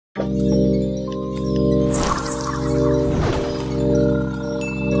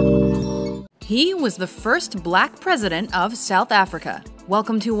He was the first black president of South Africa.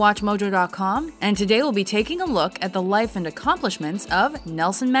 Welcome to WatchMojo.com, and today we'll be taking a look at the life and accomplishments of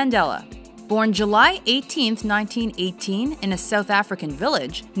Nelson Mandela. Born July 18, 1918, in a South African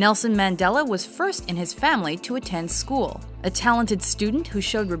village, Nelson Mandela was first in his family to attend school. A talented student who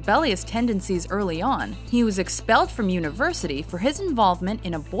showed rebellious tendencies early on, he was expelled from university for his involvement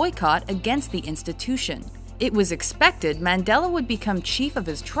in a boycott against the institution. It was expected Mandela would become chief of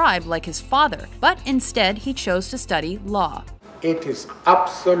his tribe like his father, but instead he chose to study law. It is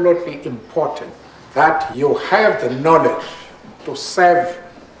absolutely important that you have the knowledge to serve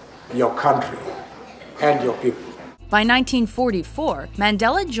your country and your people. By 1944,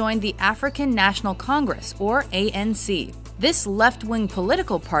 Mandela joined the African National Congress, or ANC. This left-wing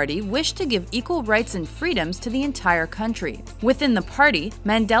political party wished to give equal rights and freedoms to the entire country. Within the party,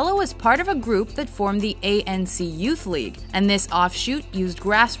 Mandela was part of a group that formed the ANC Youth League, and this offshoot used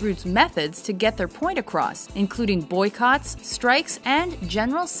grassroots methods to get their point across, including boycotts, strikes, and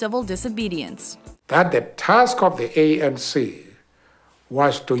general civil disobedience. That the task of the ANC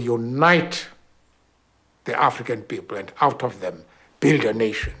was to unite the African people and out of them build a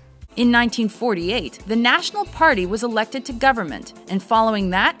nation. In 1948, the National Party was elected to government, and following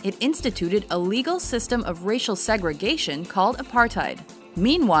that, it instituted a legal system of racial segregation called apartheid.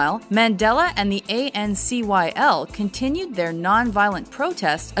 Meanwhile, Mandela and the ANCYL continued their non-violent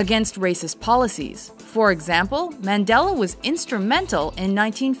protests against racist policies. For example, Mandela was instrumental in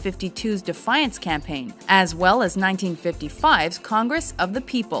 1952's Defiance Campaign, as well as 1955's Congress of the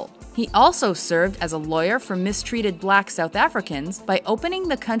People. He also served as a lawyer for mistreated black South Africans by opening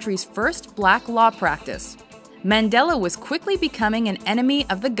the country's first black law practice. Mandela was quickly becoming an enemy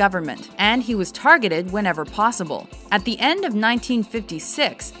of the government, and he was targeted whenever possible. At the end of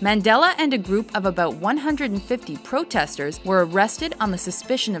 1956, Mandela and a group of about 150 protesters were arrested on the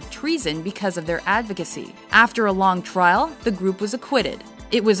suspicion of treason because of their advocacy. After a long trial, the group was acquitted.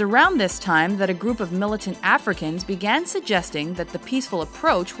 It was around this time that a group of militant Africans began suggesting that the peaceful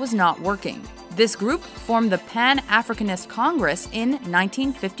approach was not working. This group formed the Pan-Africanist Congress in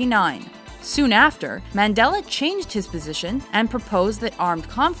 1959. Soon after, Mandela changed his position and proposed that armed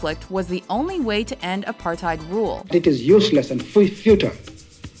conflict was the only way to end apartheid rule. It is useless and futile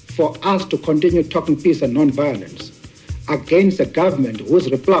for us to continue talking peace and non-violence against a government whose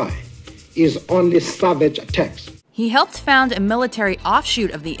reply is only savage attacks. He helped found a military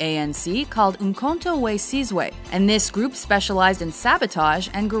offshoot of the ANC called Umkhonto we Sizwe, and this group specialized in sabotage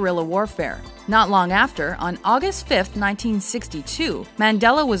and guerrilla warfare. Not long after, on August 5, 1962,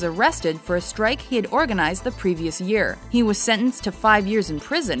 Mandela was arrested for a strike he had organized the previous year. He was sentenced to 5 years in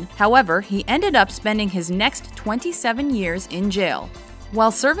prison, however, he ended up spending his next 27 years in jail.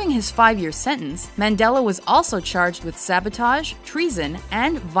 While serving his 5-year sentence, Mandela was also charged with sabotage, treason,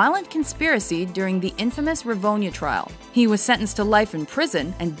 and violent conspiracy during the infamous Rivonia trial. He was sentenced to life in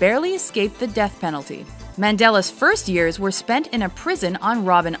prison and barely escaped the death penalty. Mandela's first years were spent in a prison on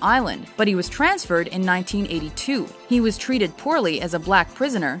Robben Island, but he was transferred in 1982. He was treated poorly as a black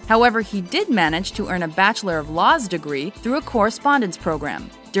prisoner, however, he did manage to earn a Bachelor of Laws degree through a correspondence program.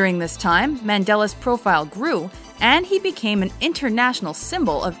 During this time, Mandela's profile grew, and he became an international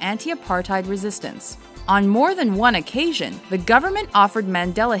symbol of anti-apartheid resistance. On more than one occasion, the government offered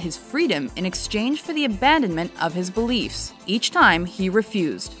Mandela his freedom in exchange for the abandonment of his beliefs. Each time, he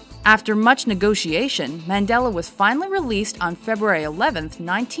refused. After much negotiation, Mandela was finally released on February 11,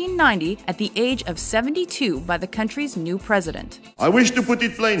 1990, at the age of 72 by the country's new president. I wish to put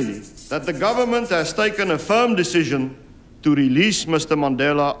it plainly that the government has taken a firm decision to release Mr.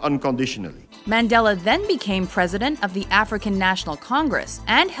 Mandela unconditionally. Mandela then became president of the African National Congress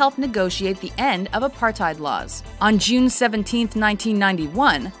and helped negotiate the end of apartheid laws. On June 17,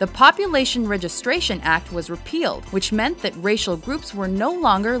 1991, the Population Registration Act was repealed, which meant that racial groups were no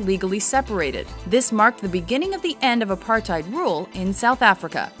longer legally separated. This marked the beginning of the end of apartheid rule in South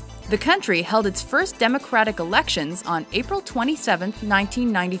Africa. The country held its first democratic elections on April 27,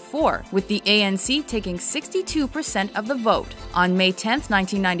 1994, with the ANC taking 62% of the vote. On May 10,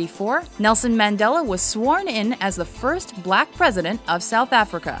 1994, Nelson Mandela was sworn in as the first black president of South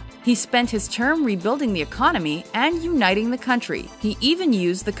Africa. He spent his term rebuilding the economy and uniting the country. He even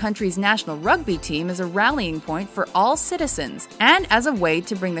used the country's national rugby team as a rallying point for all citizens and as a way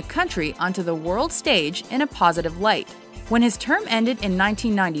to bring the country onto the world stage in a positive light. When his term ended in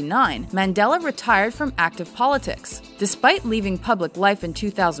 1999, Mandela retired from active politics. Despite leaving public life in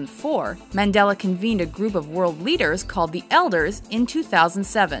 2004, Mandela convened a group of world leaders called the Elders in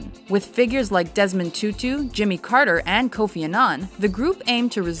 2007. With figures like Desmond Tutu, Jimmy Carter, and Kofi Annan, the group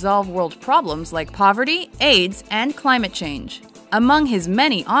aimed to resolve world problems like poverty, AIDS, and climate change. Among his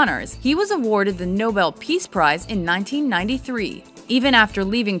many honors, he was awarded the Nobel Peace Prize in 1993. Even after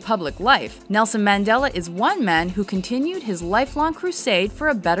leaving public life, Nelson Mandela is one man who continued his lifelong crusade for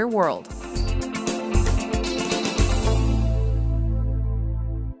a better world.